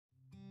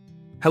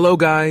Hello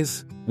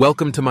guys,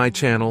 welcome to my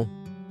channel.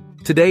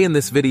 Today in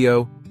this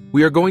video,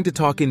 we are going to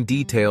talk in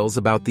details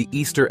about the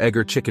Easter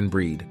Egger chicken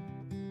breed.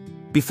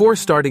 Before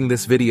starting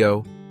this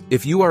video,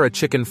 if you are a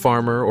chicken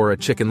farmer or a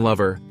chicken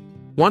lover,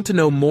 want to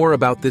know more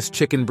about this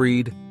chicken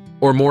breed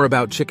or more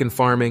about chicken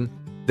farming,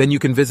 then you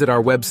can visit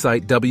our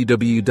website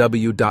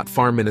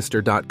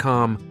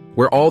www.farmminister.com,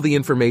 where all the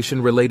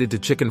information related to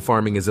chicken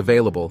farming is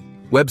available.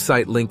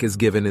 Website link is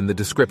given in the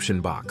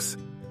description box.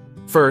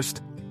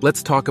 First,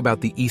 let's talk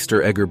about the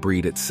Easter Egger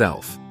breed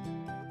itself.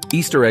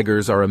 Easter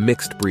Eggers are a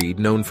mixed breed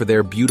known for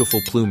their beautiful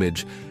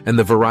plumage and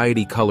the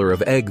variety color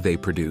of egg they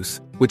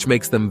produce, which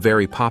makes them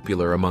very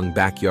popular among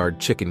backyard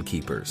chicken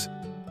keepers.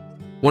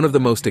 One of the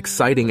most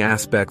exciting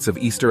aspects of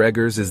Easter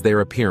Eggers is their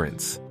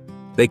appearance.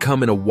 They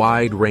come in a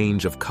wide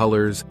range of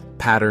colors,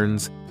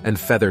 patterns, and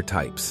feather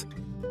types.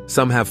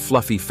 Some have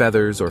fluffy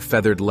feathers or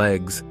feathered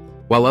legs,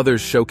 while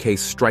others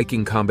showcase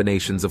striking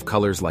combinations of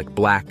colors like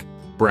black,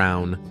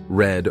 brown,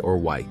 red, or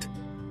white.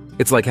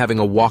 It's like having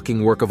a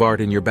walking work of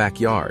art in your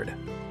backyard.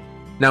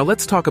 Now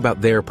let's talk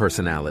about their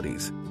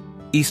personalities.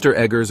 Easter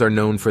Eggers are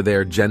known for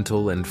their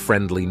gentle and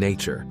friendly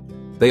nature.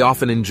 They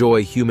often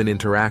enjoy human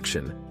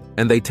interaction,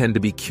 and they tend to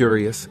be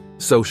curious,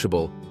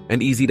 sociable,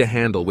 and easy to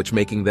handle, which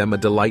making them a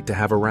delight to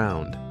have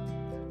around.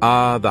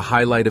 The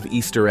highlight of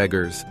Easter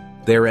Eggers,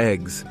 their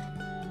eggs.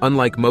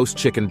 Unlike most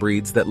chicken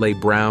breeds that lay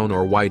brown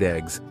or white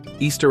eggs,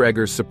 Easter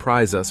Eggers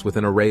surprise us with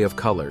an array of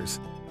colors.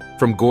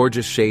 From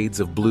gorgeous shades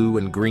of blue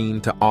and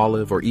green to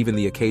olive or even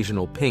the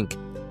occasional pink,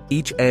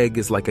 each egg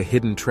is like a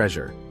hidden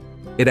treasure.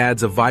 It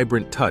adds a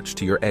vibrant touch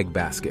to your egg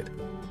basket.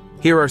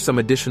 Here are some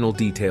additional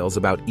details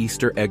about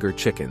Easter Egger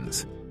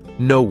chickens.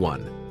 No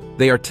one.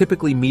 They are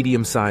typically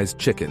medium-sized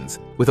chickens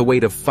with a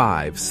weight of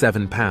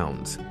 5-7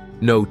 pounds.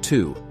 No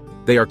 2.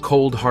 They are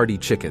cold hardy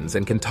chickens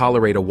and can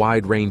tolerate a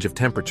wide range of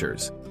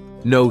temperatures.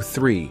 No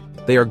 3.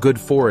 They are good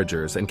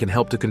foragers and can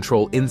help to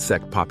control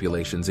insect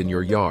populations in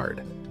your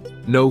yard.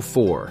 No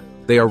 4.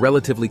 They are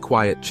relatively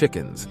quiet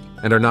chickens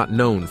and are not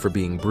known for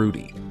being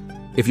broody.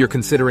 If you're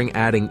considering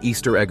adding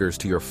Easter Eggers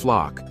to your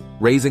flock,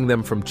 raising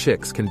them from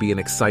chicks can be an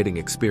exciting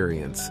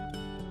experience.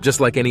 Just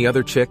like any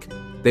other chick,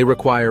 they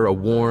require a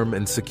warm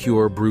and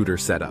secure brooder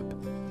setup.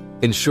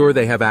 Ensure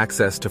they have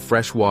access to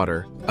fresh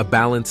water, a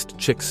balanced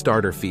chick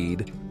starter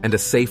feed, and a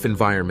safe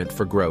environment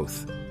for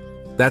growth.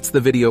 That's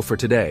the video for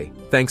today.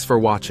 Thanks for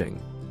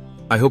watching.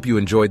 I hope you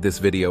enjoyed this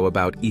video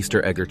about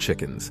Easter Egger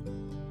chickens.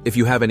 If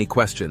you have any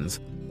questions,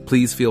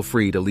 please feel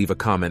free to leave a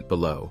comment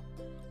below.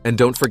 And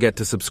don't forget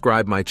to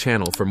subscribe my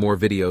channel for more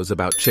videos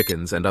about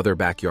chickens and other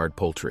backyard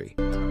poultry.